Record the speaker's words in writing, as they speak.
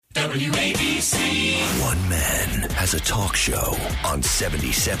WABC. One man has a talk show on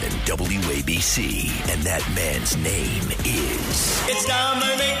 77 WABC, and that man's name is... It's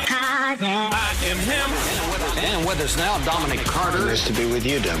Dominic Carter. I am him. And with us now, Dominic Carter. Nice to be with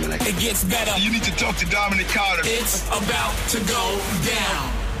you, Dominic. It gets better. You need to talk to Dominic Carter. It's about to go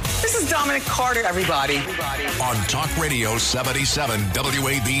down. This is Dominic Carter, everybody. On Talk Radio 77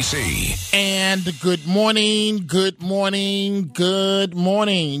 WABC. And good morning.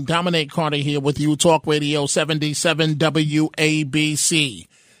 Dominic Carter here with you, Talk Radio 77 WABC.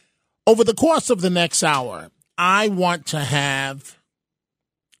 Over the course of the next hour, I want to have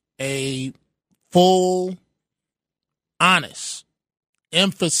a full, honest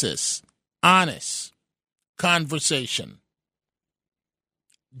conversation.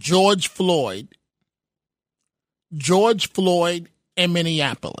 George Floyd in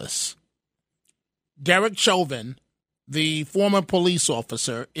Minneapolis. Derek Chauvin, the former police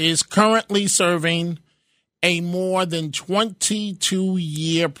officer, is currently serving a more than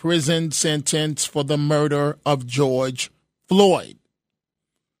 22-year prison sentence for the murder of George Floyd.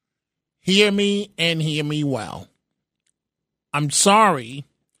 Hear me and hear me well. I'm sorry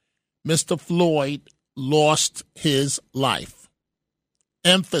Mr. Floyd lost his life.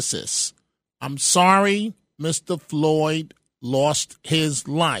 Emphasis. I'm sorry Mr. Floyd lost his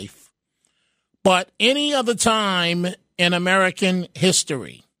life. But any other time in American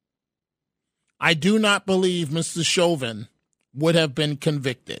history, I do not believe Mr. Chauvin would have been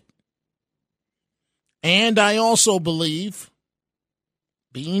convicted. And I also believe,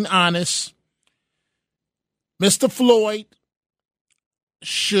 being honest, Mr. Floyd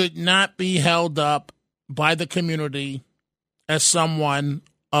should not be held up by the community as someone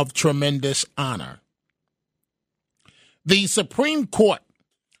of tremendous honor. The Supreme Court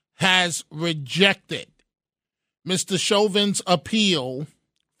has rejected Mr. Chauvin's appeal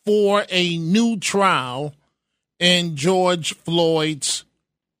for a new trial in George Floyd's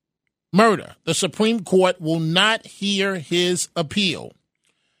murder. The Supreme Court will not hear his appeal.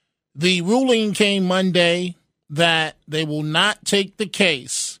 The ruling came Monday that they will not take the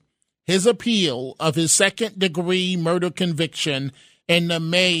case, his appeal of his second-degree murder conviction in the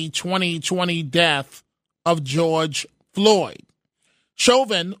May 2020 death of George Floyd.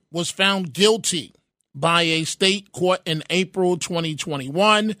 Chauvin was found guilty by a state court in April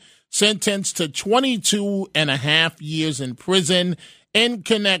 2021, sentenced to 22 and a half years in prison in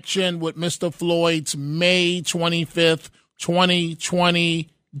connection with Mr. Floyd's May 25th, 2020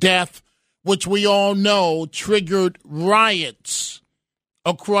 death, which we all know triggered riots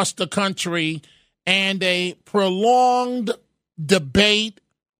across the country and a prolonged debate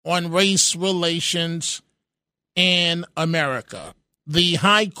on race relations in America. The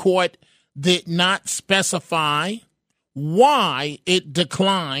High Court did not specify why it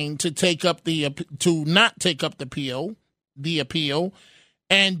declined to not take up the appeal,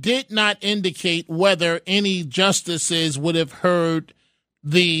 and did not indicate whether any justices would have heard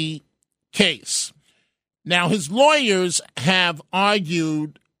the case. Now, his lawyers have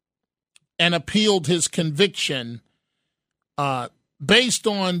argued and appealed his conviction based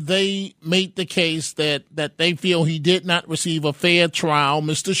on they made the case that they feel he did not receive a fair trial,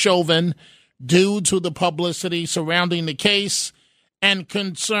 Mr. Chauvin, due to the publicity surrounding the case and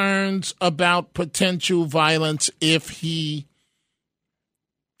concerns about potential violence if he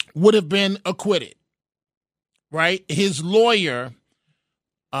would have been acquitted, right? His lawyer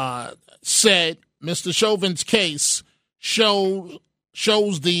said Mr. Chauvin's case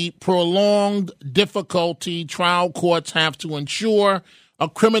shows the prolonged difficulty trial courts have to ensure a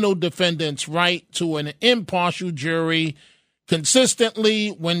criminal defendant's right to an impartial jury consistently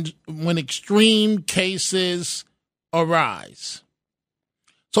when extreme cases arise.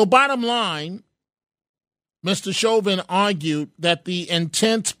 So bottom line, Mr. Chauvin argued that the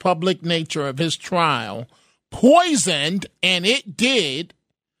intense public nature of his trial poisoned, and it did,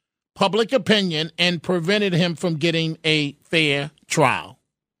 public opinion and prevented him from getting a fair trial.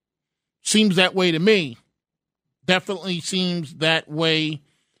 Seems that way to me. Definitely seems that way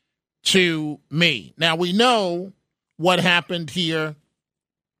to me. Now, we know what happened here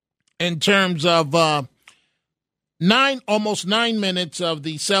in terms of almost 9 minutes of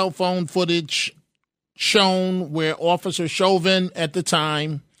the cell phone footage shown where Officer Chauvin at the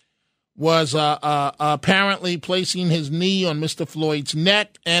time was apparently placing his knee on Mr. Floyd's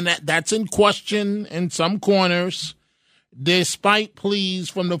neck, and that's in question in some corners, despite pleas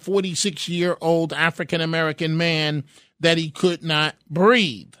from the 46-year-old African-American man that he could not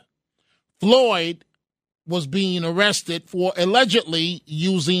breathe. Floyd was being arrested for allegedly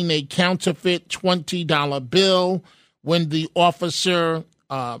using a counterfeit $20 bill when the officer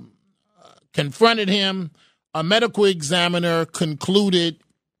confronted him. A medical examiner concluded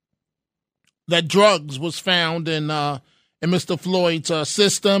that drugs was found in Mr. Floyd's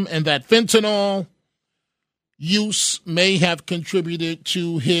system, and that fentanyl use may have contributed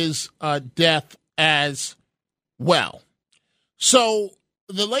to his death as well. So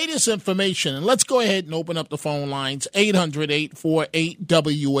the latest information, and let's go ahead and open up the phone lines,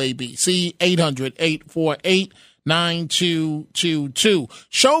 800-848-WABC, 800-848-9222.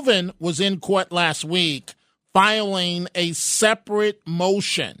 Chauvin was in court last week filing a separate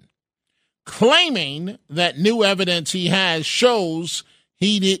motion claiming that new evidence he has shows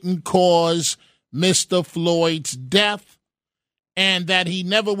he didn't cause Mr. Floyd's death, and that he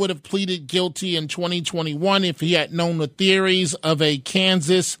never would have pleaded guilty in 2021 if he had known the theories of a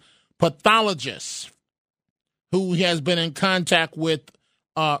Kansas pathologist who he has been in contact with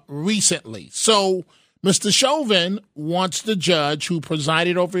recently. So Mr. Chauvin wants the judge who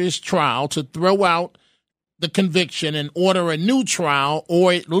presided over his trial to throw out the conviction and order a new trial,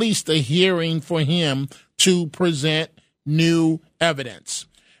 or at least a hearing for him to present new evidence.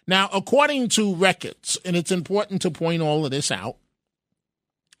 Now, according to records, and it's important to point all of this out,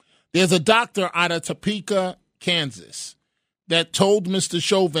 there's a doctor out of Topeka, Kansas, that told Mr.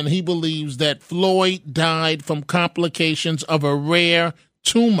 Chauvin he believes that Floyd died from complications of a rare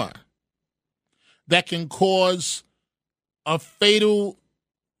tumor that can cause a fatal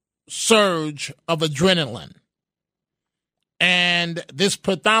surge of adrenaline. And this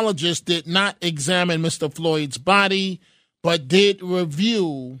pathologist did not examine Mr. Floyd's body, but did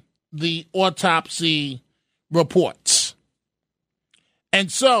review the autopsy reports.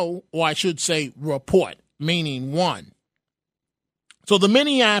 And so, or I should say report, meaning one. So the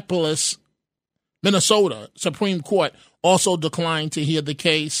Minnesota Supreme Court also declined to hear the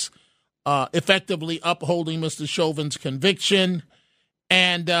case, effectively upholding Mr. Chauvin's conviction.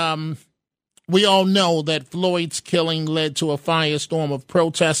 And we all know that Floyd's killing led to a firestorm of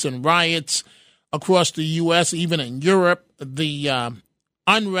protests and riots across the U.S., even in Europe. The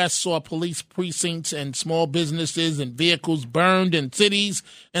unrest saw police precincts and small businesses and vehicles burned in cities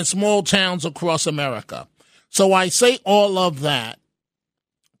and small towns across America. So I say all of that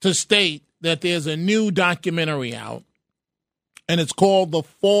to state that there's a new documentary out, and it's called The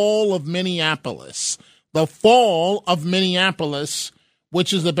Fall of Minneapolis. The Fall of Minneapolis,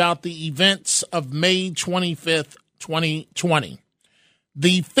 which is about the events of May 25th, 2020.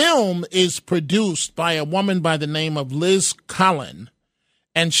 The film is produced by a woman by the name of Liz Collin,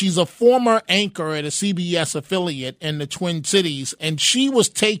 and she's a former anchor at a CBS affiliate in the Twin Cities, and she was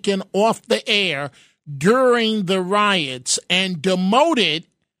taken off the air during the riots and demoted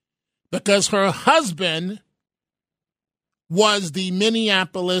because her husband was the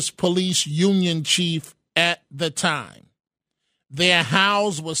Minneapolis Police Union chief at the time. Their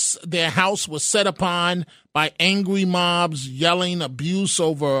house was set upon by angry mobs yelling abuse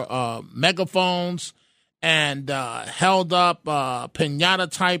over megaphones, and held up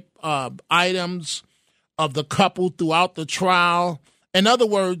pinata-type items of the couple throughout the trial. In other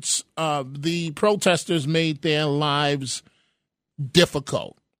words, the protesters made their lives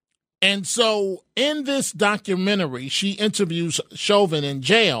difficult. And so in this documentary, she interviews Chauvin in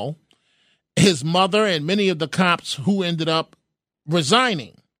jail, his mother, and many of the cops who ended up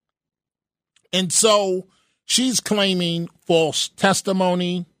resigning. And so she's claiming false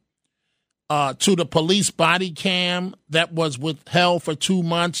testimony to the police body cam that was withheld for 2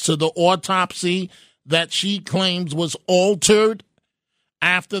 months, to the autopsy that she claims was altered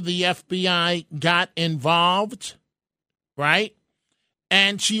after the FBI got involved, right?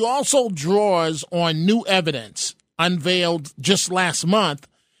 And she also draws on new evidence unveiled just last month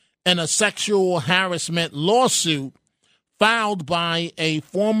in a sexual harassment lawsuit filed by a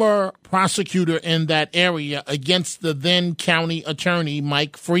former prosecutor in that area against the then county attorney,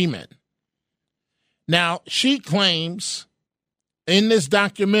 Mike Freeman. Now, she claims in this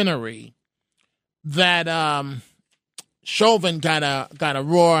documentary that Chauvin got a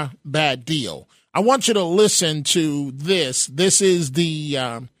raw bad deal. I want you to listen to this. This is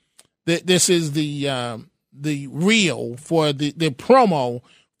the reel for the promo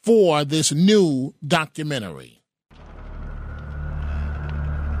for this new documentary.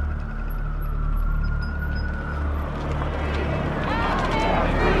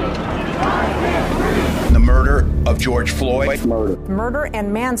 Murder of George Floyd. Murder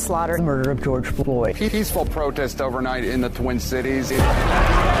and manslaughter. Murder of George Floyd. Peaceful protest overnight in the Twin Cities. They've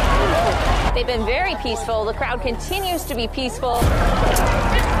been very peaceful. The crowd continues to be peaceful.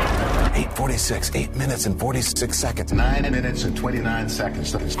 8:46, 8 minutes and 46 seconds. 9 minutes and 29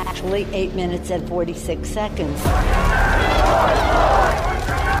 seconds. Actually, 8 minutes and 46 seconds.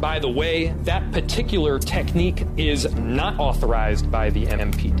 By the way, that particular technique is not authorized by the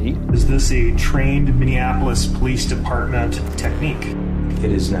MPD. Is this a trained Minneapolis Police Department technique?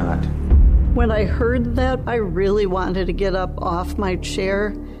 It is not. When I heard that, I really wanted to get up off my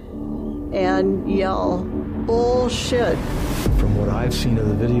chair and yell, bullshit. From what I've seen of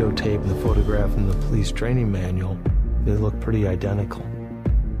the videotape, the photograph, and the police training manual, they look pretty identical.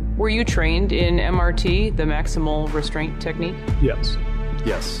 Were you trained in MRT, the maximal restraint technique? Yes.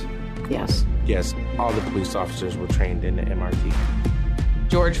 Yes. Yes. Yes, all the police officers were trained in the MRT.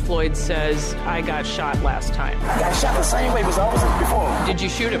 George Floyd says, I got shot last time. I got shot the same way as officers before. Did you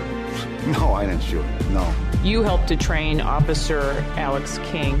shoot him? No, I didn't shoot him. No. You helped to train Officer Alex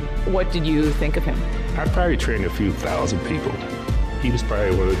King. What did you think of him? I probably trained a few thousand people. He was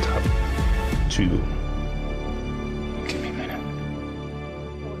probably one of the top two. Give me a minute.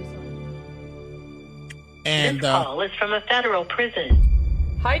 And this call is from a federal prison.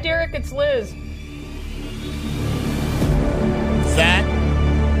 Hi, Derek. It's Liz. That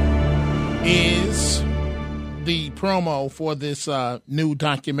is the promo for this new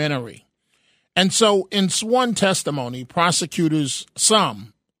documentary. And so in sworn testimony, prosecutors,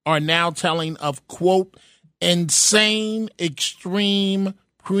 some, are now telling of, quote, insane, extreme,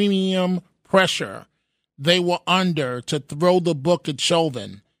 premium pressure they were under to throw the book at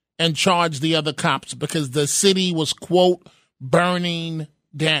Chauvin and charge the other cops because the city was, quote, burning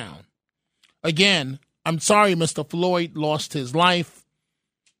down. Again, I'm sorry Mr. Floyd lost his life,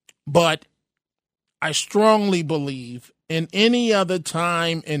 but I strongly believe in any other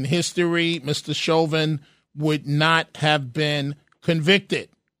time in history, Mr. Chauvin would not have been convicted.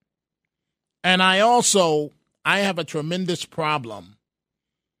 And I have a tremendous problem.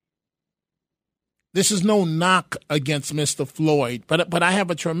 This is no knock against Mr. Floyd, but I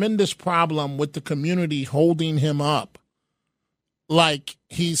have a tremendous problem with the community holding him up like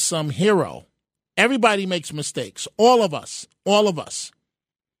he's some hero. Everybody makes mistakes. All of us.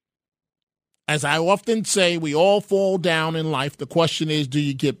 As I often say, we all fall down in life. The question is, do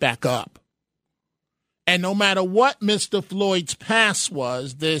you get back up? And no matter what Mr. Floyd's past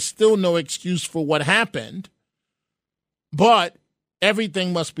was, there's still no excuse for what happened. But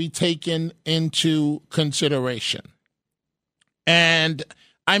everything must be taken into consideration. And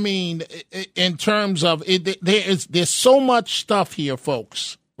I mean, in terms of it, there's so much stuff here,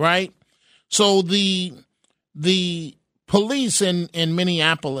 folks, right? So the police in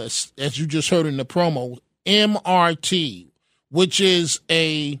Minneapolis, as you just heard in the promo, MRT, which is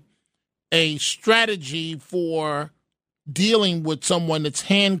a strategy for dealing with someone that's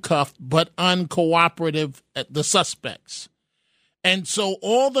handcuffed but uncooperative at the suspects. And so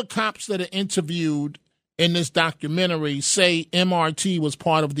all the cops that are interviewed in this documentary say MRT was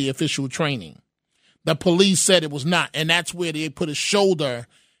part of the official training. The police said it was not, and that's where they put a shoulder.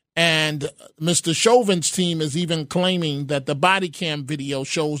 And Mr. Chauvin's team is even claiming that the body cam video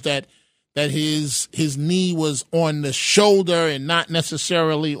shows that his knee was on the shoulder and not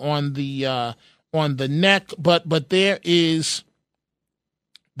necessarily on the neck. But there is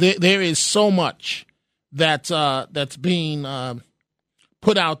so much that's being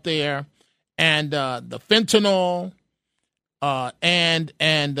put out there, and the fentanyl and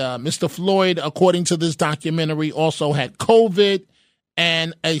Mr. Floyd, according to this documentary, also had COVID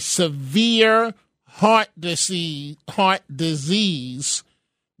and a severe heart disease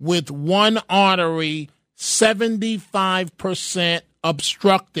with one artery 75%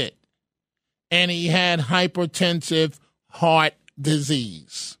 obstructed, and he had hypertensive heart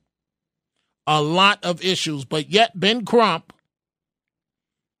disease. A lot of issues, but yet Ben Crump,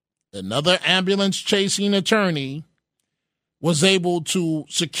 another ambulance-chasing attorney, was able to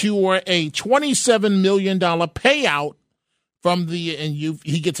secure a $27 million payout from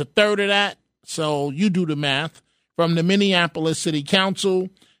he gets a third of that, so you do the math, from the Minneapolis City Council,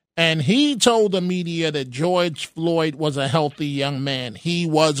 and he told the media that George Floyd was a healthy young man. He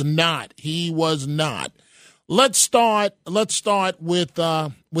was not. Let's start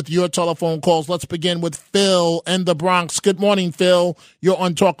with your telephone calls. Let's begin with Phil in the Bronx. Good morning, Phil. You're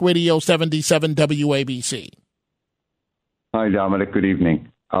on Talk Radio 77 WABC. Hi, Dominic. Good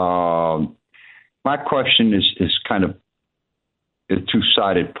evening. My question is kind of a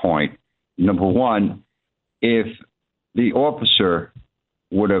two-sided point. Number one, if the officer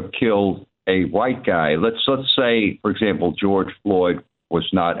would have killed a white guy, let's say, for example, George Floyd was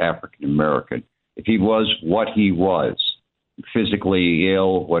not African American. If he was what he was, physically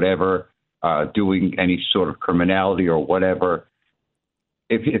ill, whatever, doing any sort of criminality or whatever,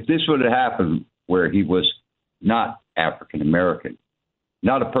 if this would have happened where he was not African American,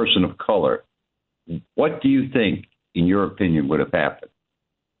 not a person of color, what do you think, in your opinion, would have happened?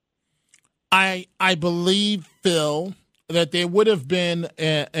 I believe, Phil, that there would have been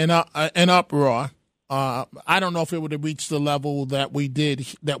an uproar. I don't know if it would have reached the level that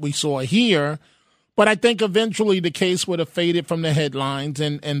we saw here, but I think eventually the case would have faded from the headlines,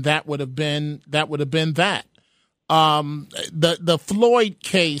 and that would have been that. The Floyd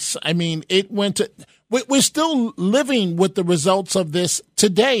case, I mean, it went to. We're still living with the results of this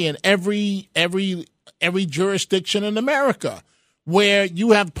today in every jurisdiction in America, where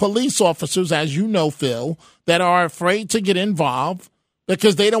you have police officers, as you know, Phil, that are afraid to get involved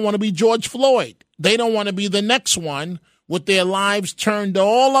because they don't want to be George Floyd. They don't want to be the next one with their lives turned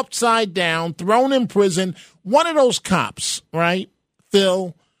all upside down, thrown in prison. One of those cops, right,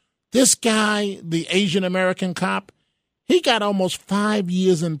 Phil, this guy, the Asian American cop, he got almost 5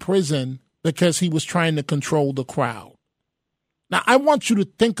 years in prison because he was trying to control the crowd. Now, I want you to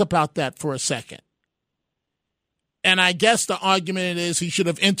think about that for a second. And I guess the argument is he should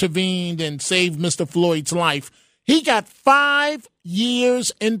have intervened and saved Mr. Floyd's life. He got 5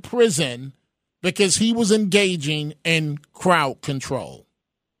 years in prison because he was engaging in crowd control.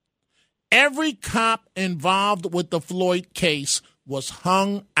 Every cop involved with the Floyd case was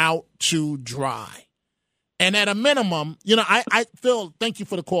hung out to dry. And at a minimum, you know, I Phil, thank you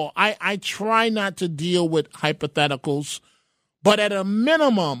for the call. I try not to deal with hypotheticals, but at a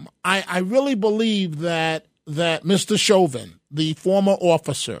minimum, I really believe that Mr. Chauvin, the former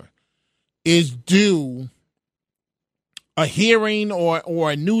officer, is due a hearing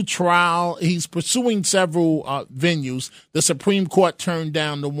or a new trial. He's pursuing several venues. The Supreme Court turned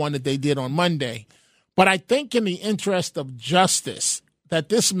down the one that they did on Monday. But I think in the interest of justice, that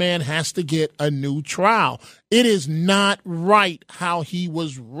this man has to get a new trial. It is not right how he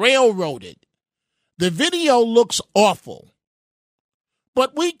was railroaded. The video looks awful,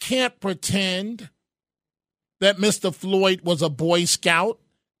 but we can't pretend that Mr. Floyd was a Boy Scout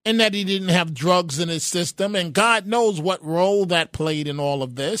and that he didn't have drugs in his system, and God knows what role that played in all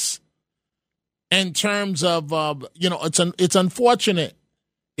of this. In terms of, it's unfortunate.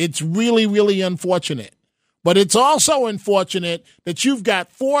 It's really, really unfortunate. But it's also unfortunate that you've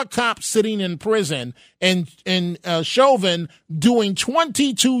got 4 cops sitting in prison and Chauvin doing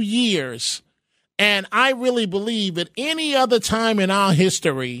 22 years. And I really believe at any other time in our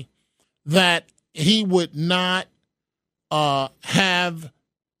history that he would not have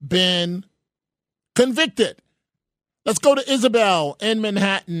been convicted. Let's go to Isabel in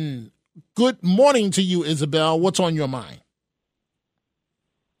Manhattan. Good morning to you, Isabel. What's on your mind?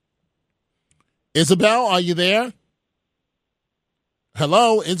 Isabel, are you there?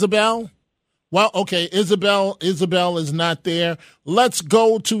 Hello, Isabel? Well, okay, Isabel is not there. Let's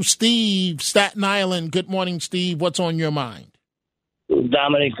go to Steve, Staten Island. Good morning, Steve. What's on your mind?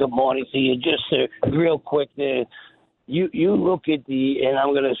 Dominic, good morning to you. Just real quick there. You look at and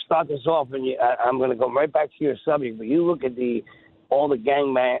I'm going to start this off, and I'm going to go right back to your subject, but you look at all the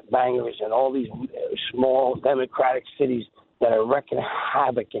gangbangers and all these small democratic cities that are wreaking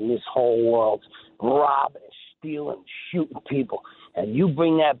havoc in this whole world, robbing, stealing, shooting people. And you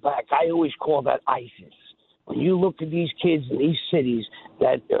bring that back. I always call that ISIS. When you look at these kids in these cities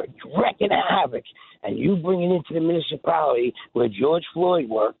that are wreaking havoc, and you bring it into the municipality where George Floyd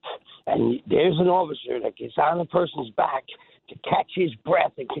worked, and there's an officer that gets on a person's back to catch his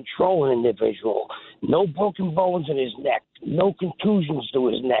breath and control an individual. No broken bones in his neck, no contusions to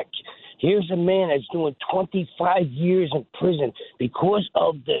his neck. Here's a man that's doing 25 years in prison because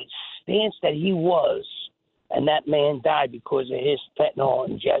of the stance that he was, and that man died because of his fentanyl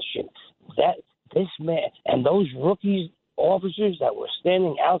ingestion. This man and those rookies officers that were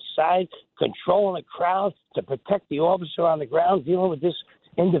standing outside controlling a crowd to protect the officer on the ground dealing with this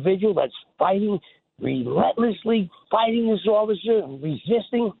individual that's fighting, relentlessly fighting this officer and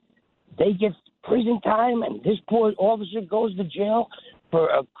resisting, they get prison time, and this poor officer goes to jail for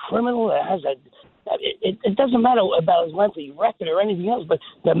a criminal that has it doesn't matter about his lengthy record or anything else, but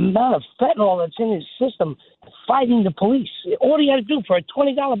the amount of fentanyl that's in his system fighting the police. All he had to do for a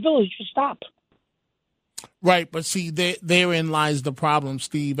 $20 bill is just stop. Right, but see, therein lies the problem,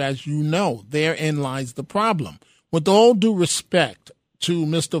 Steve, as you know. Therein lies the problem. With all due respect to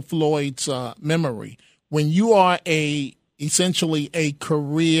Mr. Floyd's memory, when you are essentially a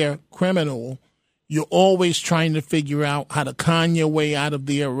career criminal, you're always trying to figure out how to con your way out of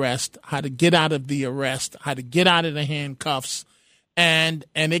the arrest, how to get out of the arrest, how to get out of the handcuffs, and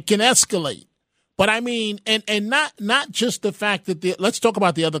it can escalate. But I mean, and not just the fact that let's talk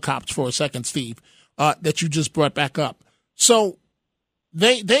about the other cops for a second, Steve, that you just brought back up. So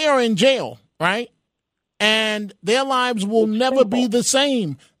they are in jail, right? and their lives will never be the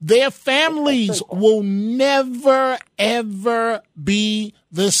same. Their families will never, ever be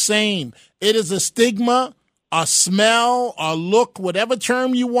the same. It is a stigma, a smell, a look, whatever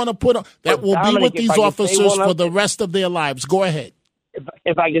term you want to put on, that will be with these officers for the rest of their lives. Go ahead.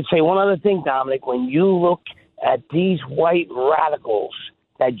 If I could say one other thing, Dominic, when you look at these white radicals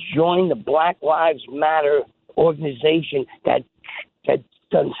that join the Black Lives Matter organization that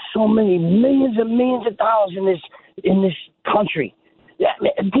done so many millions and millions of dollars in this country.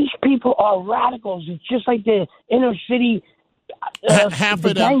 These people are radicals. It's just like the inner city. Half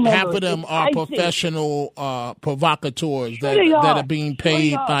of them are professional provocateurs that are being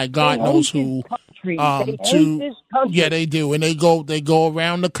paid by God knows who. They do, and they go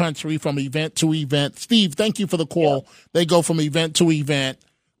around the country from event to event. Steve, thank you for the call. Yeah. They go from event to event,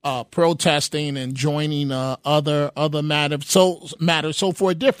 protesting and joining other matters. So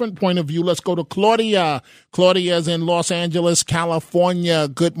for a different point of view, let's go to Claudia. Claudia's in Los Angeles, California.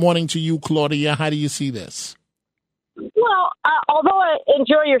 Good morning to you, Claudia. How do you see this? Well, although I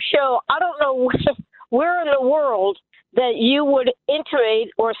enjoy your show, I don't know where in the world that you would intimate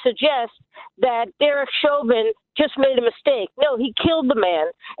or suggest that Derek Chauvin just made a mistake. No, he killed the man,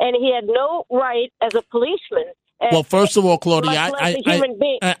 and he had no right as a policeman. Well, first of all, Claudia,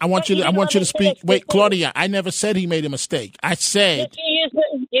 I want you to speak. Wait, Claudia, I never said he made a mistake. I said you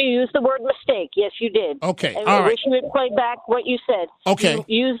used the word mistake. Yes, you did. Okay, and all I right. wish you would play back what you said. Okay,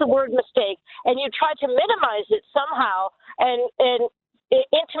 you used the word mistake, and you tried to minimize it somehow and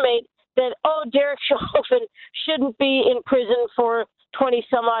intimate that Derek Chauvin shouldn't be in prison for 20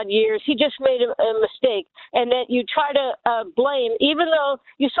 some odd years. He just made a mistake, and that you try to blame, even though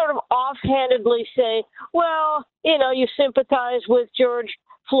you sort of offhandedly say, well, you sympathize with George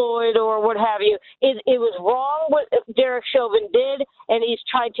Floyd or what have you. It was wrong what Derek Chauvin did, and he's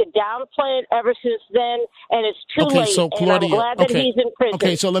tried to downplay it ever since then, and it's too late. So Claudia, and I'm glad that he's in prison.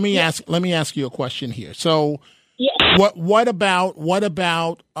 Okay, so let me ask you a question here. So yes. What about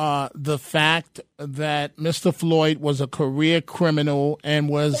the fact that Mr. Floyd was a career criminal and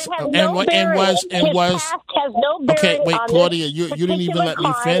was okay? Wait, Claudia, you didn't even let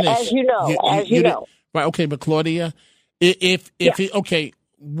me finish. As you know. Right? Okay, but Claudia, if he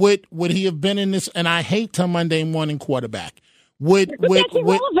would he have been in this? And I hate to Monday morning quarterback. But that's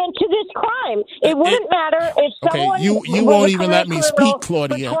irrelevant to this crime. It wouldn't matter if someone. You won't even let me speak,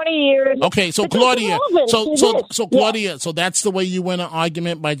 Claudia. For 20 years. Okay, so Claudia, so Claudia, so that's the way you win an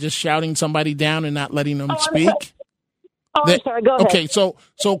argument, by just shouting somebody down and not letting them speak. I'm sorry. Go ahead. Okay, so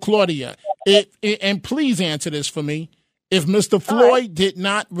Claudia, and please answer this for me. If Mr. Floyd did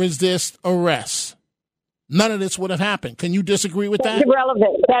not resist arrest, none of this would have happened. Can you disagree with that? That's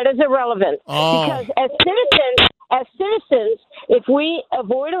irrelevant. That is irrelevant. Oh. Because as citizens, if we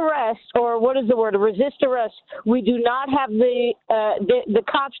avoid arrest, or what is the word, resist arrest, we do not have the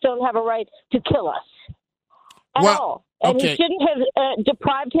cops don't have a right to kill us at all. And he shouldn't have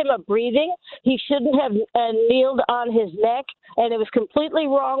deprived him of breathing. He shouldn't have kneeled on his neck. And it was completely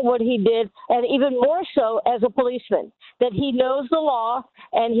wrong what he did. And even more so as a policeman, that he knows the law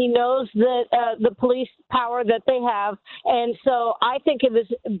and he knows that the police power that they have. And so I think it was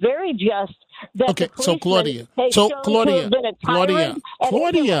very just that the policeman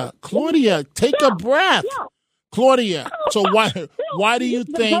Claudia, take a breath. Yeah. Claudia, so why do you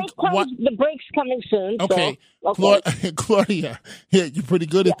think the break's coming soon? Okay, so, Claudia, yeah, you're pretty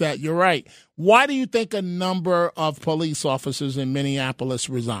good at that. You're right. Why do you think a number of police officers in Minneapolis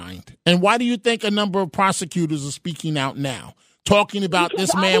resigned, and why do you think a number of prosecutors are speaking out now, talking about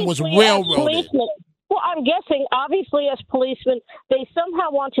this man was railroaded? Well, I'm guessing, obviously, as policemen, they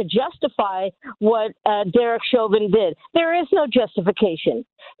somehow want to justify what Derek Chauvin did. There is no justification.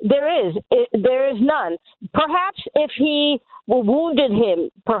 There is none. Perhaps if he wounded him,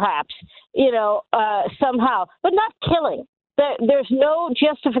 somehow, but not killing. There's no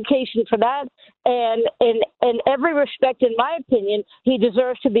justification for that, and in every respect, in my opinion, he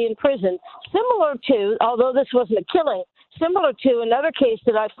deserves to be in prison. Similar to, although this wasn't a killing, similar to another case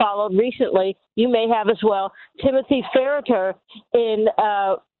that I followed recently, you may have as well, Timothy Ferreter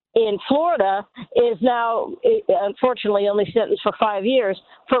in Florida is now, unfortunately, only sentenced for 5 years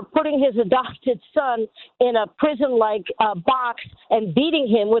for putting his adopted son in a prison-like box and beating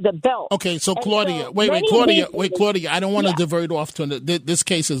him with a belt. Okay, so Claudia, Claudia, I don't want to divert off to this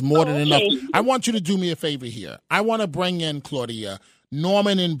case is more than enough. I want you to do me a favor here. I want to bring in, Claudia,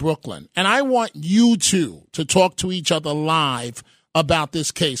 Norman in Brooklyn, and I want you two to talk to each other live about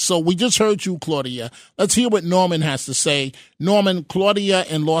this case. So we just heard you, Claudia. Let's hear what Norman has to say. Norman, Claudia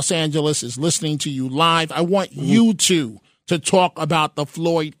in Los Angeles is listening to you live. I want you two to talk about the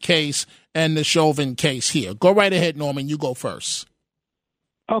Floyd case and the Chauvin case here. Go right ahead, Norman. You go first.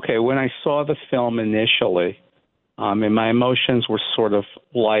 Okay, when I saw the film initially, and my emotions were sort of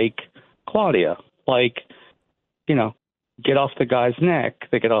like Claudia, like, get off the guy's neck.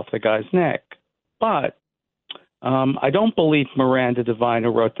 They get off the guy's neck. But I don't believe Miranda Devine, who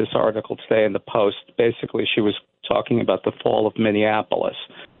wrote this article today in the Post, basically she was talking about the fall of Minneapolis,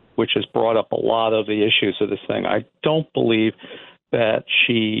 which has brought up a lot of the issues of this thing. I don't believe that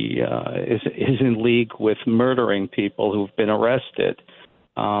she is in league with murdering people who've been arrested.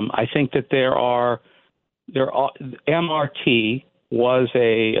 I think that there are MRT was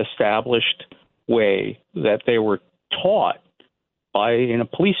a established way that they were taught in a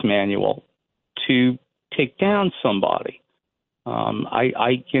police manual to take down somebody.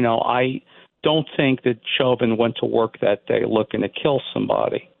 I don't think that Chauvin went to work that day looking to kill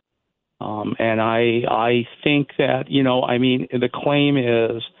somebody. And I think that, the claim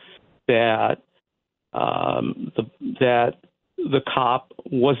is that that the cop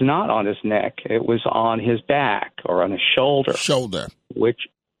was not on his neck. It was on his back or on his shoulder.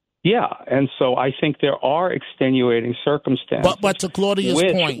 And so I think there are extenuating circumstances. But to Claudia's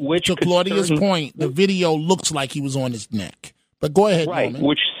point, the video looks like he was on his neck. But go ahead, right? Norman.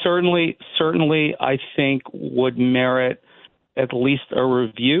 Which certainly, I think would merit at least a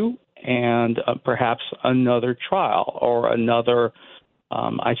review and perhaps another trial or another.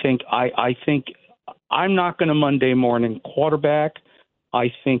 I think I'm not going to Monday morning quarterback.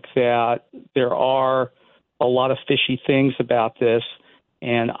 I think that there are a lot of fishy things about this.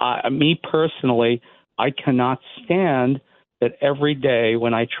 And me personally, I cannot stand that every day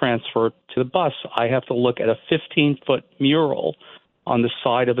when I transfer to the bus, I have to look at a 15-foot mural on the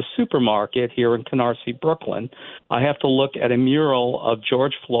side of a supermarket here in Canarsie, Brooklyn. I have to look at a mural of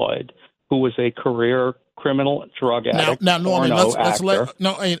George Floyd, who was a career criminal drug addict. Now, Norman, let's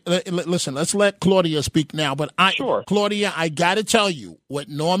let Claudia speak now. But Claudia, I got to tell you what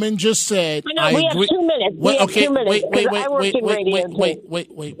Norman just said. We have 2 minutes. Wait,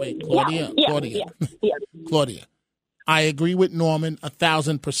 Claudia. I agree with Norman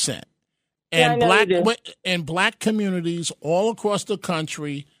 1,000%. And black communities all across the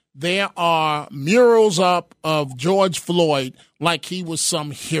country, there are murals up of George Floyd like he was some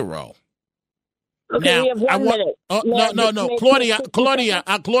hero. Okay, now, we have 1 minute. No.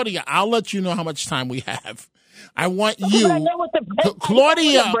 Claudia, I'll let you know how much time we have. I want you. But I know what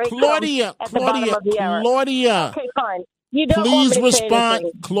Claudia. Okay, fine. You don't please want me to respond,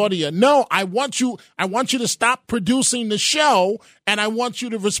 say Claudia. No, I want you to stop producing the show, and I want you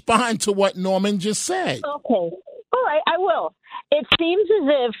to respond to what Norman just said. Okay. All right, I will. It seems as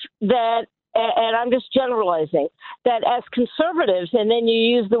if that, and I'm just generalizing, that as conservatives, and then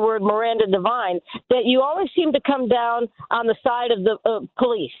you use the word Miranda Devine, that you always seem to come down on the side of the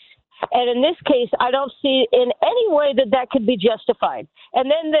police. And in this case, I don't see in any way that could be justified.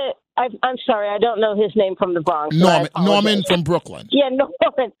 And then I'm sorry, I don't know his name from the Bronx. Norman from Brooklyn. Yeah,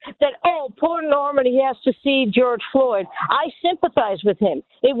 Norman. Poor Norman, he has to see George Floyd. I sympathize with him.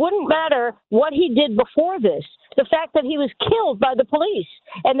 It wouldn't matter what he did before this. The fact that he was killed by the police.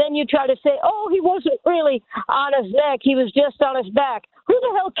 And then you try to say, he wasn't really on his neck. He was just on his back. Who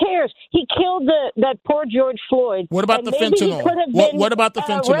the hell cares? He killed that poor George Floyd. What about the fentanyl? What about the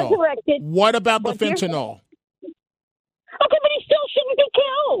fentanyl? What about the fentanyl? Okay, but he still shouldn't be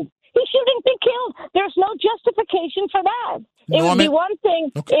killed. He shouldn't be killed. There's no justification for that. It would be one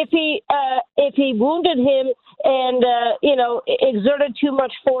thing if he wounded him and exerted too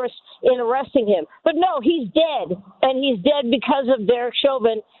much force in arresting him. But no, he's dead, and he's dead because of Derek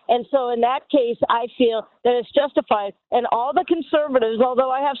Chauvin. And so in that case, I feel that it's justified. And all the conservatives,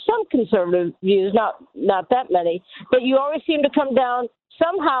 although I have some conservative views, not that many, but you always seem to come down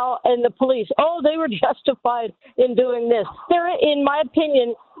somehow in the police. They were justified in doing this. In my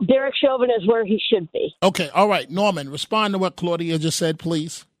opinion, Derek Chauvin is where he should be. Okay, all right. Norman, respond to what Claudia just said,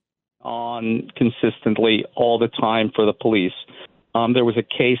 please. On consistently all the time for the police. There was a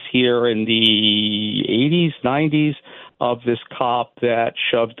case here in the 80s, 90s of this cop that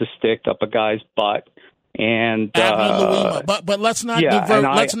shoved a stick up a guy's butt. And but let's not divert.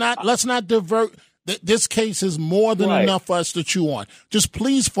 Let's not divert. This case is more than enough for us to chew on. Just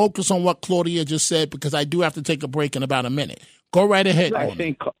please focus on what Claudia just said, because I do have to take a break in about a minute. Go right ahead. I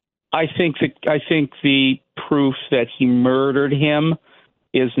think the proof that he murdered him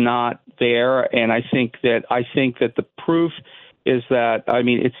is not there, and I think that the proof is that,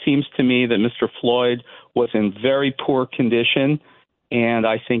 it seems to me that Mr. Floyd was in very poor condition, and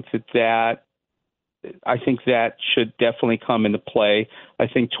I think that should definitely come into play. I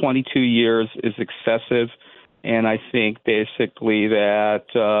think 22 years is excessive. and I think basically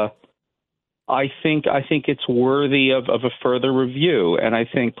that I think it's worthy of a further review. And I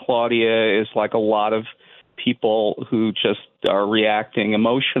think Claudia is like a lot of people who just are reacting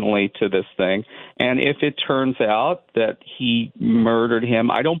emotionally to this thing. And if it turns out that he murdered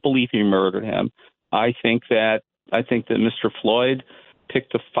him, I don't believe he murdered him. I think that Mr. Floyd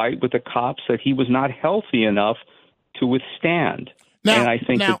picked a fight with the cops that he was not healthy enough to withstand. Now, and I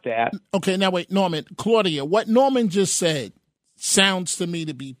think that. Okay, now wait, Norman, Claudia, what Norman just said sounds to me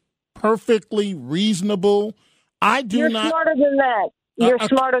to be perfectly reasonable. You're smarter than that. You're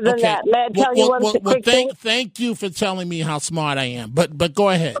smarter than that. May I tell you one quick thing? Thank you for telling me how smart I am. But go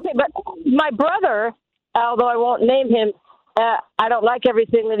ahead. Okay, but my brother, although I won't name him, I don't like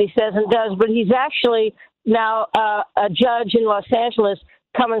everything that he says and does, but he's actually now a judge in Los Angeles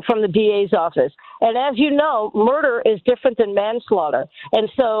coming from the DA's office. And as you know, murder is different than manslaughter. And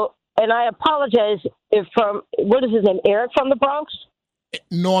I apologize what is his name, Eric from the Bronx?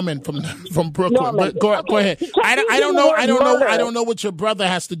 Norman from Brooklyn. Norman. But go ahead. I don't know what your brother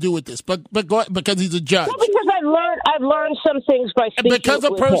has to do with this. But go, because he's a judge. Well, because I've learned some things by speaking. Because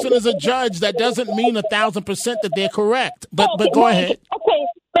a person is a judge, that doesn't mean 1,000% that they're correct. But go ahead. Okay,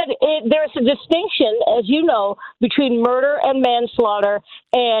 but there's a distinction, as you know, between murder and manslaughter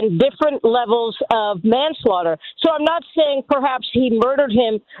and different levels of manslaughter. So I'm not saying perhaps he murdered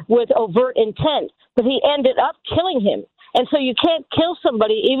him with overt intent, but he ended up killing him. And so you can't kill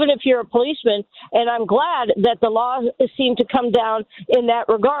somebody, even if you're a policeman. And I'm glad that the laws seem to come down in that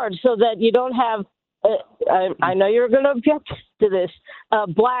regard so that you don't have, I know you're going to object to this,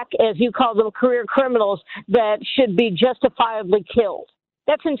 black, as you call them, career criminals that should be justifiably killed.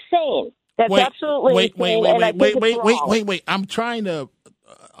 That's insane. That's absolutely insane. Wait. I'm trying to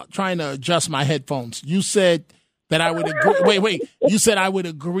adjust my headphones. You said that I would agree. You said I would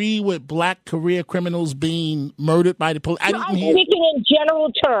agree with black career criminals being murdered by the police. I'm speaking in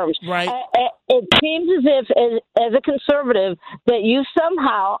general terms. Right. It seems as if, as a conservative, that you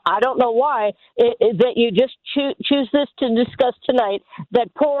somehow, I don't know why, that you just choose this to discuss tonight,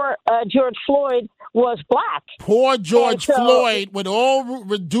 that poor George Floyd was black. Poor George Floyd, with all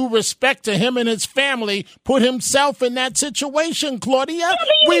due respect to him and his family, put himself in that situation, Claudia.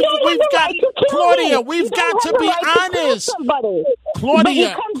 We've got to be honest.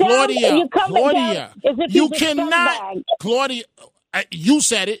 Claudia, you cannot. Claudia, you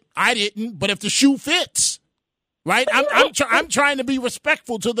said it. I didn't. But if the shoe fits, right? I'm trying to be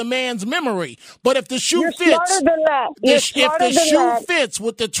respectful to the man's memory. But if the shoe fits, if the shoe fits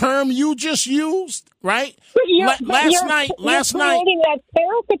with the term you just used, right? Last night. Creating that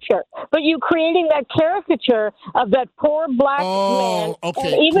caricature, but you creating that caricature of that poor black man.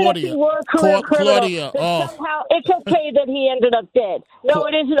 Okay, and even Claudia, if he were a career criminal, Claudia, somehow it's okay that he ended up dead. No,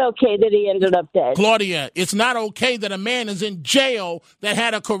 it isn't okay that he ended up dead. Claudia, it's not okay that a man is in jail that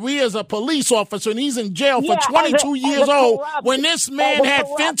had a career as a police officer and he's in jail for 22 years old when this man had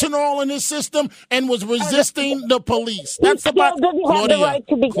fentanyl in his system and was resisting the police. That's about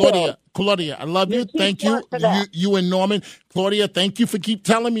Claudia, I love you. Thank you. You and Norman. Claudia, thank you for keep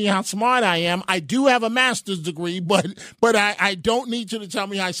telling me how smart I am. I do have a master's degree, but I don't need you to tell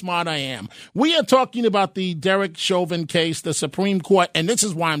me how smart I am. We are talking about the Derek Chauvin case, the Supreme Court, and this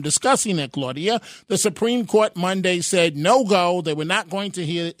is why I'm discussing it, Claudia. The Supreme Court Monday said no go. They were not going to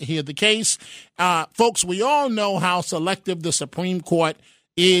hear the case. Folks, we all know how selective the Supreme Court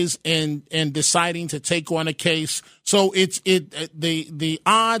is in deciding to take on a case. So the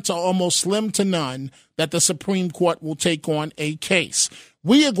odds are almost slim to none that the Supreme Court will take on a case.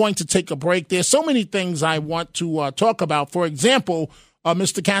 We are going to take a break. There's so many things I want to talk about. For example,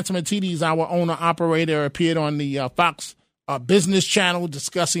 Mr. Catsimatidis, our owner-operator, appeared on the Fox Business Channel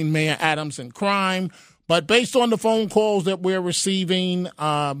discussing Mayor Adams and crime. But based on the phone calls that we're receiving,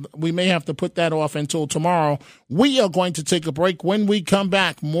 we may have to put that off until tomorrow. We are going to take a break. When we come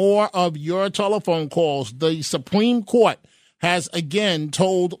back, more of your telephone calls. The Supreme Court has again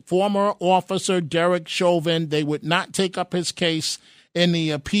told former officer Derek Chauvin they would not take up his case in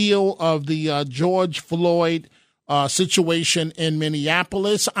the appeal of the George Floyd situation in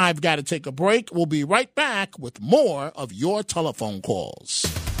Minneapolis. I've got to take a break. We'll be right back with more of your telephone calls.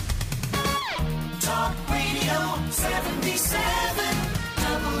 Talk Radio 77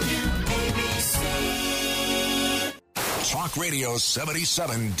 WABC. Talk Radio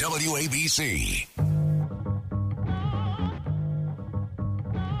 77 WABC.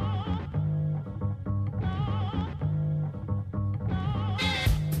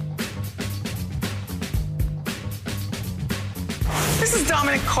 This is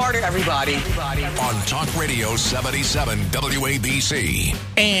Dominic Carter, everybody. On Talk Radio 77 WABC.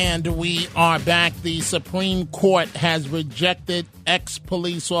 And we are back. The Supreme Court has rejected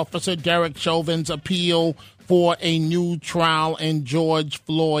ex-police officer Derek Chauvin's appeal for a new trial in George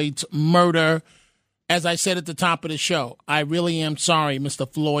Floyd's murder. As I said at the top of the show, I really am sorry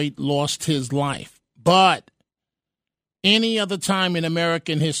Mr. Floyd lost his life. But any other time in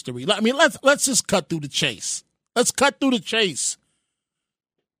American history, let's just cut through the chase. Let's cut through the chase.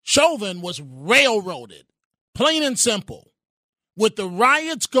 Chauvin was railroaded, plain and simple. With the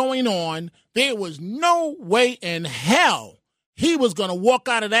riots going on, there was no way in hell he was going to walk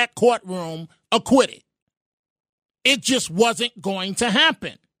out of that courtroom acquitted. It just wasn't going to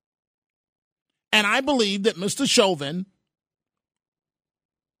happen. And I believe that Mr. Chauvin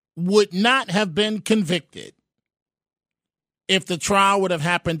would not have been convicted if the trial would have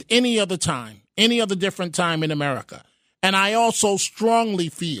happened any other time, any other different time in America. And I also strongly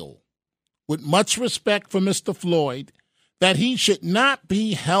feel, with much respect for Mr. Floyd, that he should not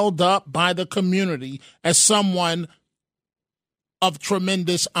be held up by the community as someone of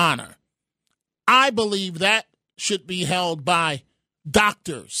tremendous honor. I believe that should be held by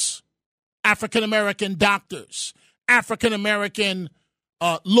doctors, African-American doctors, African-American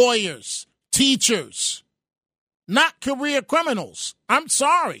lawyers, teachers, not career criminals. I'm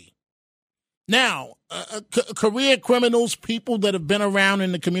sorry. Now, career criminals, people that have been around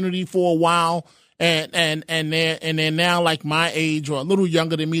in the community for a while, and they're now like my age or a little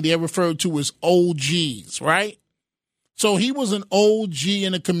younger than me, they're referred to as OGs, right? So he was an OG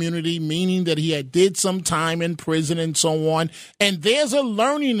in the community, meaning that he had did some time in prison and so on. And there's a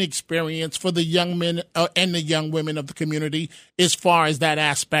learning experience for the young men and the young women of the community as far as that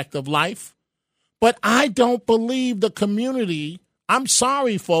aspect of life. But I don't believe the community, I'm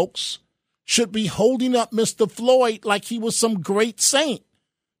sorry, folks, should be holding up Mr. Floyd like he was some great saint,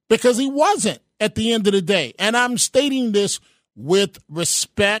 because he wasn't at the end of the day. And I'm stating this with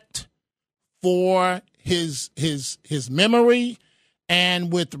respect for his memory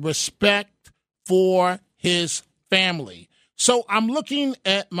and with respect for his family. So I'm looking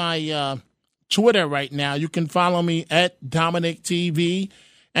at my Twitter right now. You can follow me at Dominic TV,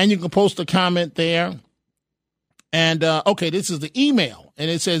 and you can post a comment there. And, okay, this is the email,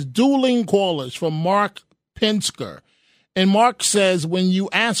 and it says, dueling callers from Mark Pinsker. And Mark says, when you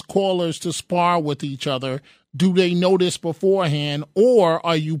ask callers to spar with each other, do they know this beforehand, or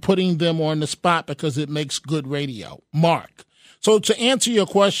are you putting them on the spot because it makes good radio? Mark. So to answer your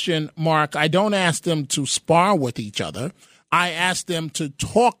question, Mark, I don't ask them to spar with each other. I ask them to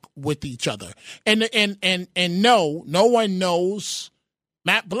talk with each other. And no one knows.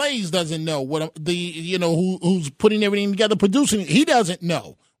 Matt Blaze doesn't know what who's putting everything together, producing it. He doesn't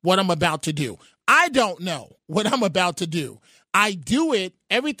know what I'm about to do. I don't know what I'm about to do. I do it.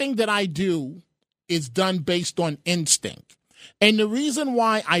 Everything that I do is done based on instinct. And the reason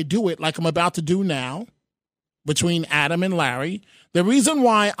why I do it like I'm about to do now between Adam and Larry, the reason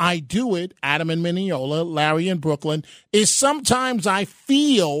why I do it, Adam in Mineola, Larry in Brooklyn, is sometimes I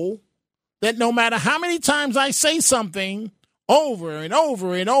feel that no matter how many times I say something over and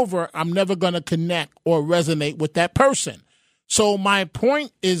over and over, I'm never going to connect or resonate with that person. So my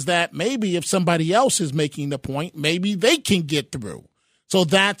point is that maybe if somebody else is making the point, maybe they can get through. So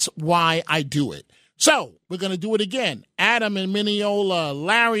that's why I do it. So we're going to do it again. Adam in Mineola,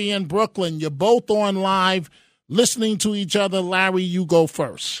 Larry in Brooklyn, you're both on live, listening to each other. Larry, you go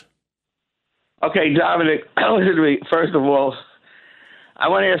first. Okay, Dominic, listen to me. First of all, I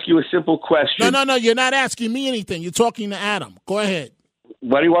want to ask you a simple question. No, you're not asking me anything. You're talking to Adam. Go ahead.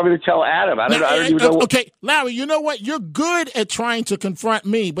 What do you want me to tell Adam? I don't even know. Okay, Larry, you know what? You're good at trying to confront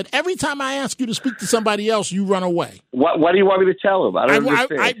me, but every time I ask you to speak to somebody else, you run away. What do you want me to tell him? I don't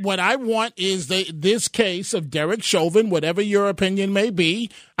understand. What I want is this case of Derek Chauvin, whatever your opinion may be,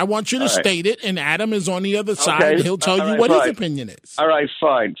 I want you to state it, and Adam is on the other side, and he'll tell you what his opinion is. All right,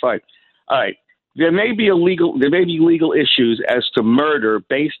 fine. All right. There may be legal issues as to murder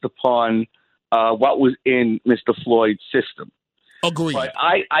based upon what was in Mr. Floyd's system. Agreed. But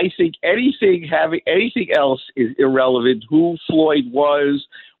I think anything else is irrelevant. Who Floyd was,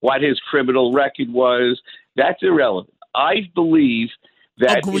 what his criminal record was, that's irrelevant. I believe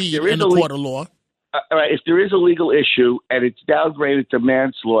that agreed in the court of law. All right, if there is a legal issue and it's downgraded to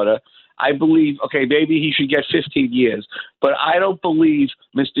manslaughter, I believe, okay, maybe he should get 15 years. But I don't believe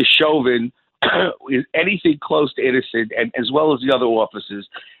Mr. Chauvin is anything close to innocent, and as well as the other officers.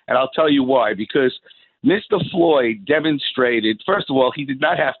 And I'll tell you why. Because Mr. Floyd demonstrated, first of all, he did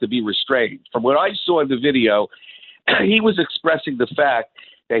not have to be restrained. From what I saw in the video, he was expressing the fact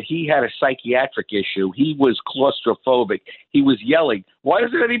that he had a psychiatric issue. He was claustrophobic. He was yelling. Why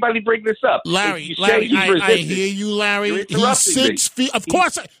doesn't anybody bring this up? Larry, I hear you, Larry. He's 6 feet. Of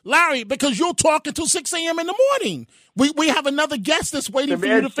course, Larry, because you'll talk until 6 a.m. in the morning. We have another guest that's waiting for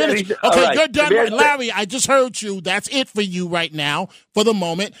you to finish. Okay, right. You're done. Larry, I just heard you. That's it for you right now for the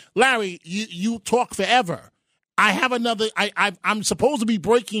moment. Larry, you talk forever. I have another. I'm supposed to be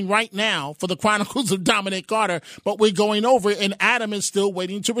breaking right now for the Chronicles of Dominic Carter, but we're going over, and Adam is still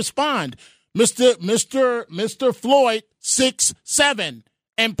waiting to respond. Mr. Floyd, 6'7",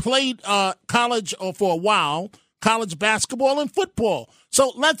 and played college for a while, college basketball and football.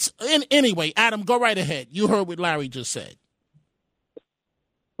 So anyway, Adam, go right ahead. You heard what Larry just said.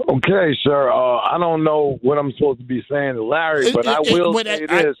 Okay, sir. I don't know what I'm supposed to be saying to Larry, but I will say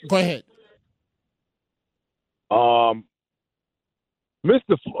this. Go ahead.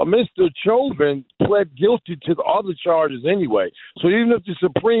 Mr. Chauvin pled guilty to the other charges anyway. So even if the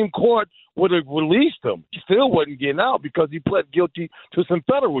Supreme Court would have released him, he still wasn't getting out because he pled guilty to some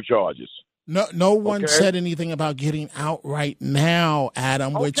federal charges. No one said anything about getting out right now,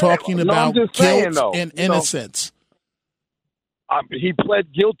 Adam. We're talking about guilt and innocence. He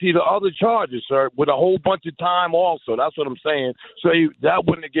pled guilty to other charges, sir, with a whole bunch of time also. That's what I'm saying. So that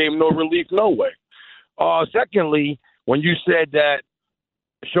wouldn't have gave him no relief, no way. Secondly, when you said that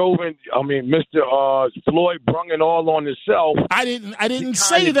Mr. Floyd brung it all on himself. I didn't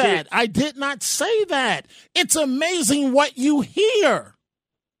say that. I did not say that. It's amazing what you hear.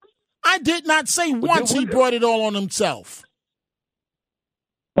 I did not say once he brought it all on himself.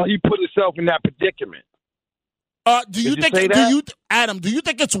 Well, he put himself in that predicament. Adam, do you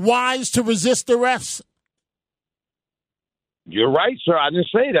think it's wise to resist arrest? You're right, sir. I didn't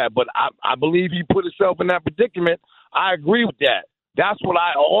say that, but I believe he put himself in that predicament. I agree with that. That's what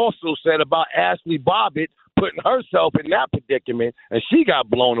I also said about Ashley Bobbitt putting herself in that predicament, and she got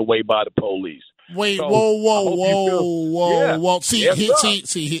blown away by the police. Wait, so, whoa. See,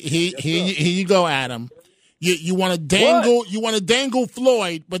 here you go, Adam. You want to dangle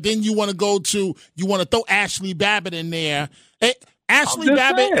Floyd, but then you want to throw Ashley Babbitt in there. Ashley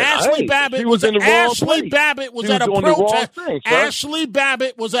Babbitt was at a protest. Ashley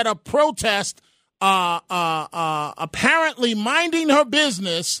Babbitt was at a protest, apparently minding her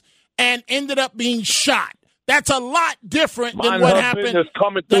business, and ended up being shot. That's a lot different than what happened.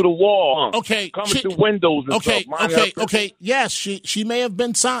 Coming through the wall. Okay, coming through windows. And stuff. Okay. Yes, she may have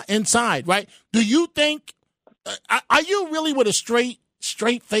been inside, right? Do you think? Are you really with a straight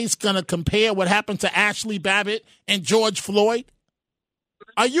face going to compare what happened to Ashley Babbitt and George Floyd?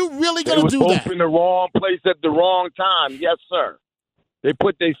 Are you really going to do that? They were both in the wrong place at the wrong time. Yes, sir. They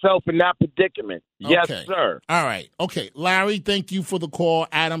put themselves in that predicament. Yes, sir. All right. Okay, Larry, thank you for the call.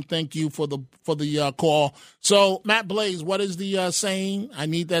 Adam, thank you for the call. So, Matt Blaze, what is the saying? I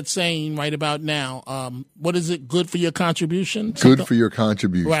need that saying right about now. What is it? Good for your contribution? Good for your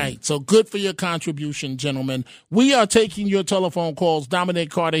contribution. Right. So, good for your contribution, gentlemen. We are taking your telephone calls.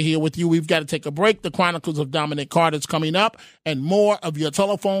 Dominic Carter here with you. We've got to take a break. The Chronicles of Dominic Carter is coming up, and more of your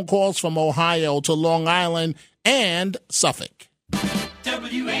telephone calls from Ohio to Long Island and Suffolk.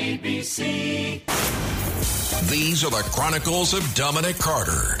 WABC. These are the Chronicles of Dominic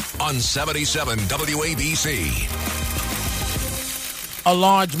Carter on 77 WABC. A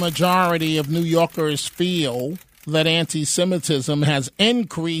large majority of New Yorkers feel that anti-Semitism has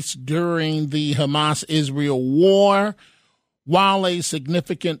increased during the Hamas-Israel war, while a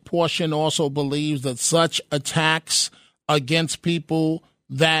significant portion also believes that such attacks against people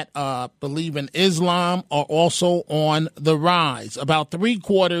that believe in Islam are also on the rise. About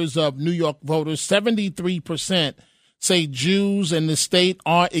 3/4 of New York voters, 73%, say Jews in the state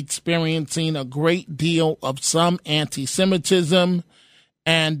are experiencing a great deal of some anti-Semitism.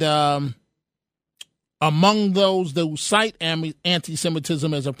 And among those who cite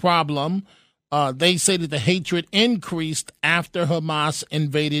anti-Semitism as a problem, they say that the hatred increased after Hamas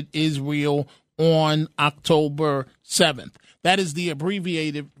invaded Israel on October 7th. That is the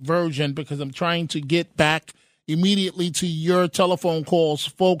abbreviated version because I'm trying to get back immediately to your telephone calls.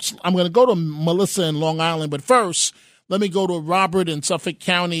 Folks, I'm going to go to Melissa in Long Island, but first, let me go to Robert in Suffolk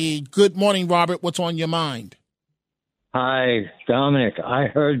County. Good morning, Robert. What's on your mind? Hi, Dominic. I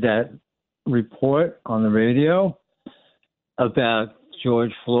heard that report on the radio about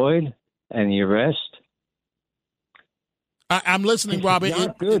George Floyd and the arrest. I'm listening, Robert.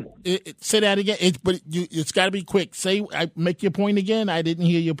 Say that again. It's got to be quick. Make your point again. I didn't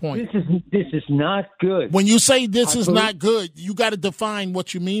hear your point. This is not good. When you say this is not good, you got to define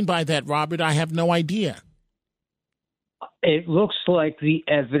what you mean by that, Robert. I have no idea. It looks like the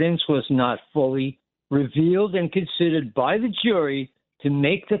evidence was not fully revealed and considered by the jury to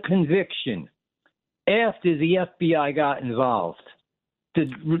make the conviction after the FBI got involved.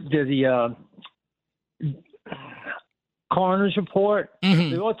 The coroner's report,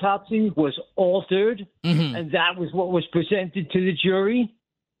 the autopsy was altered, and that was what was presented to the jury.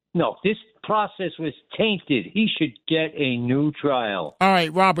 No, this process was tainted. He should get a new trial. All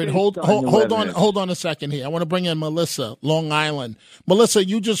right, Robert, hold on a second here. I want to bring in Melissa, Long Island. Melissa,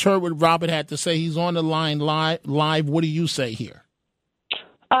 you just heard what Robert had to say. He's on the line live. What do you say here?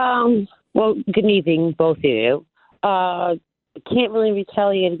 Well, good evening, both of you. Can't really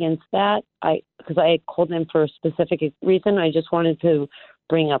retaliate against that. Because I called in for a specific reason. I just wanted to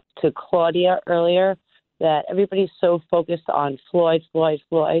bring up to Claudia earlier that everybody's so focused on Floyd.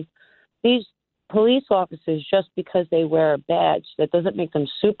 These police officers, just because they wear a badge, that doesn't make them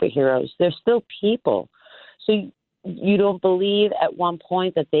superheroes. They're still people. So you don't believe at one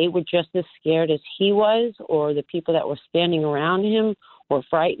point that they were just as scared as he was, or the people that were standing around him were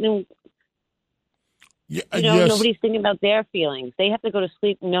frightened? Yes. Nobody's thinking about their feelings. They have to go to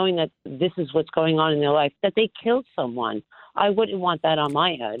sleep knowing that this is what's going on in their life, that they killed someone. I wouldn't want that on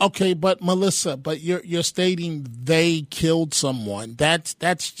my head. Okay, but Melissa, you're stating they killed someone. That's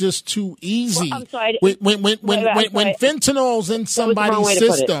just too easy. Well, I'm sorry. When fentanyl's in somebody's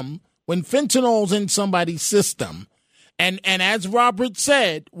system, and as Robert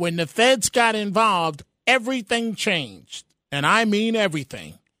said, when the feds got involved, everything changed, and I mean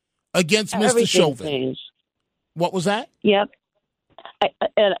everything. Against Mr. Chauvin. Changed. What was that? Yep.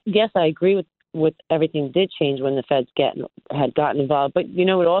 Yes, I agree with everything did change when the feds had gotten involved. But,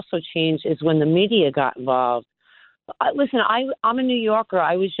 what also changed is when the media got involved. Listen, I'm a New Yorker.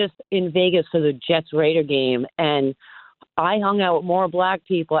 I was just in Vegas for the Jets-Raider game, and I hung out with more black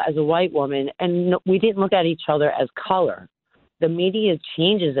people as a white woman, and we didn't look at each other as color. The media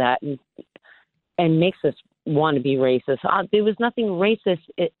changes that and makes us want to be racist. There was nothing racist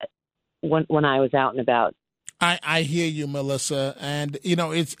when I was out and about. I hear you, Melissa, and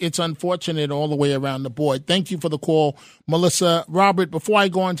it's unfortunate all the way around the board. Thank you for the call, Melissa. Robert, before I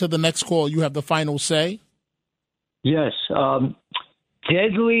go on to the next call, you have the final say. Yes,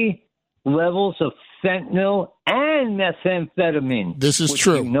 deadly levels of fentanyl and methamphetamine. This is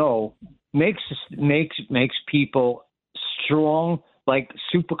true. Makes people strong, like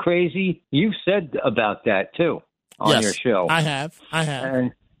super crazy. You've said about that too on your show. I have.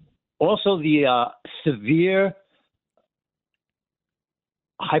 And also the severe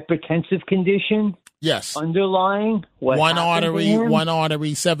hypertensive condition. Yes. Underlying one artery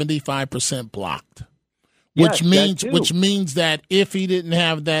 75% blocked. Which means that if he didn't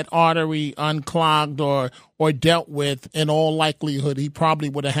have that artery unclogged or dealt with, in all likelihood, he probably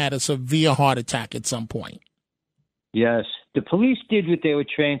would have had a severe heart attack at some point. Yes. The police did what they were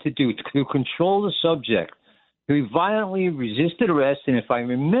trained to do, to control the subject. He violently resisted arrest, and if I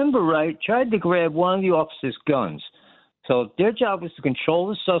remember right, tried to grab one of the officers' guns. So their job was to control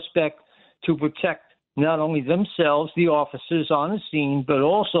the suspect to protect not only themselves, the officers on the scene, but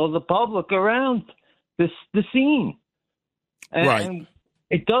also the public around the scene. And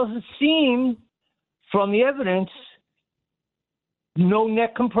it doesn't seem, from the evidence, no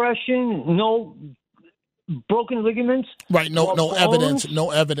neck compression, no broken ligaments. Right, no evidence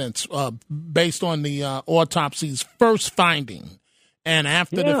based on the autopsy's first finding. And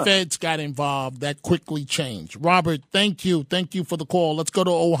after the feds got involved, that quickly changed. Robert, thank you for the call. Let's go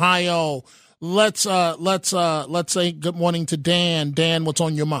to Ohio. Let's say good morning to Dan. Dan, what's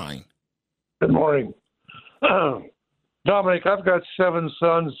on your mind? Good morning. Dominic, I've got 7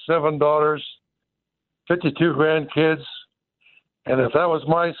 sons, 7 daughters, 52 grandkids, and if that was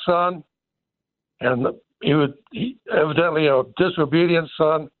my son, and he evidently a disobedient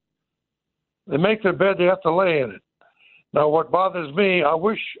son, they make their bed, they have to lay in it. Now, what bothers me, I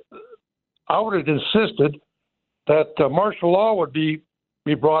wish I would have insisted that martial law would be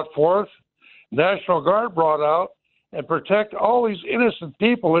brought forth, National Guard brought out, and protect all these innocent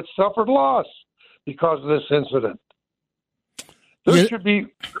people that suffered loss because of this incident. There should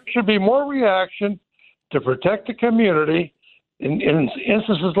be more reaction to protect the community in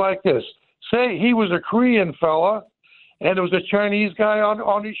instances like this. Say he was a Korean fella and there was a Chinese guy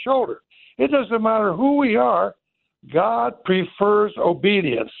on his shoulder. It doesn't matter who we are. God prefers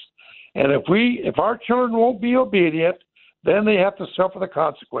obedience. And if our children won't be obedient, then they have to suffer the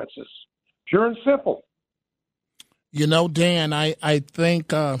consequences. Pure and simple. Dan, I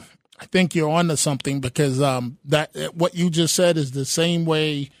think you're onto something because that what you just said is the same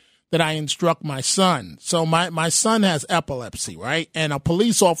way that I instruct my son. So my son has epilepsy, right? And a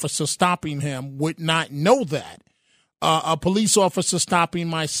police officer stopping him would not know that. A police officer stopping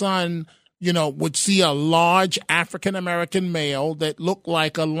my son would see a large African-American male that looked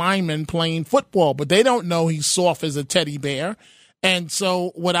like a lineman playing football, but they don't know he's soft as a teddy bear. And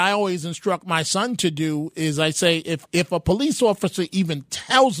so what I always instruct my son to do is I say, if a police officer even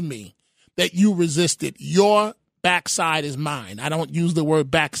tells me that you resisted, your backside is mine. I don't use the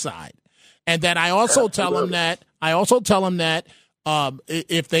word backside. And then I also tell him that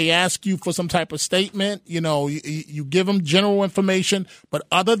if they ask you for some type of statement, you give them general information. But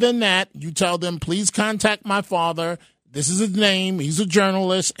other than that, you tell them, please contact my father. This is his name. He's a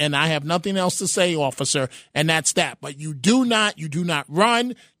journalist, and I have nothing else to say, officer. And that's that. But you do not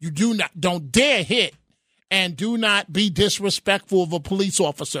run. Don't dare hit. And do not be disrespectful of a police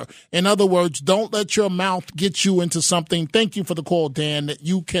officer. In other words, don't let your mouth get you into something. Thank you for the call, Dan, that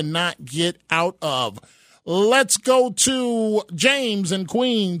you cannot get out of. Let's go to James in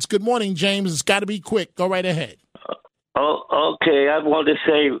Queens. Good morning, James. It's got to be quick. Go right ahead. Okay. I want to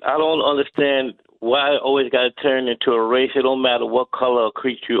say I don't understand why I always got to turn into a race. It don't matter what color or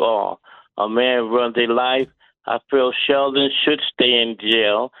creature you are. A man runs their life. I feel Sheldon should stay in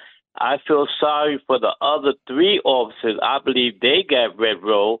jail. I feel sorry for the other 3 officers. I believe they got red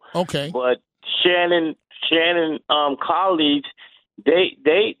roll. Okay. But Shannon colleagues, they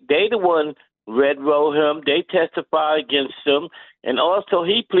the one red roll him. They testified against him, and also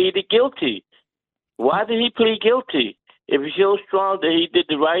he pleaded guilty. Why did he plead guilty? If he's so strong that he did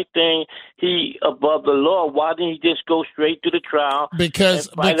the right thing, he above the law, why didn't he just go straight to the trial? Because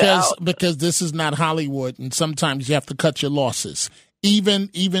this is not Hollywood, and sometimes you have to cut your losses. Even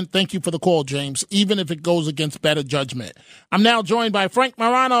thank you for the call, James, even if it goes against better judgment. I'm now joined by Frank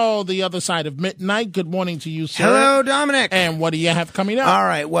Morano, the other side of midnight. Good morning to you, sir. Hello, Dominic. And what do you have coming up? All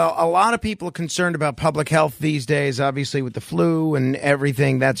right. Well, a lot of people are concerned about public health these days, obviously with the flu and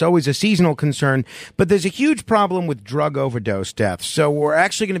everything. That's always a seasonal concern. But there's a huge problem with drug overdose deaths. So we're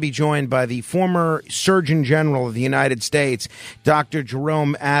actually going to be joined by the former Surgeon General of the United States, Dr.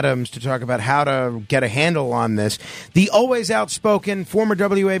 Jerome Adams, to talk about how to get a handle on this. The always outspoken former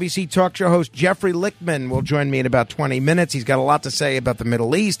WABC talk show host Jeffrey Lichtman will join me in about 20 minutes. He's got a lot to say about the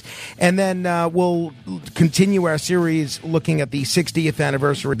Middle East. And then we'll continue our series looking at the 60th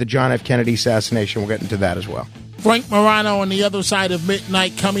anniversary of the John F. Kennedy assassination. We'll get into that as well. Frank Morano on the other side of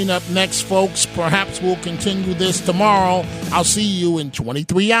midnight coming up next, folks. Perhaps we'll continue this tomorrow. I'll see you in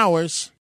 23 hours.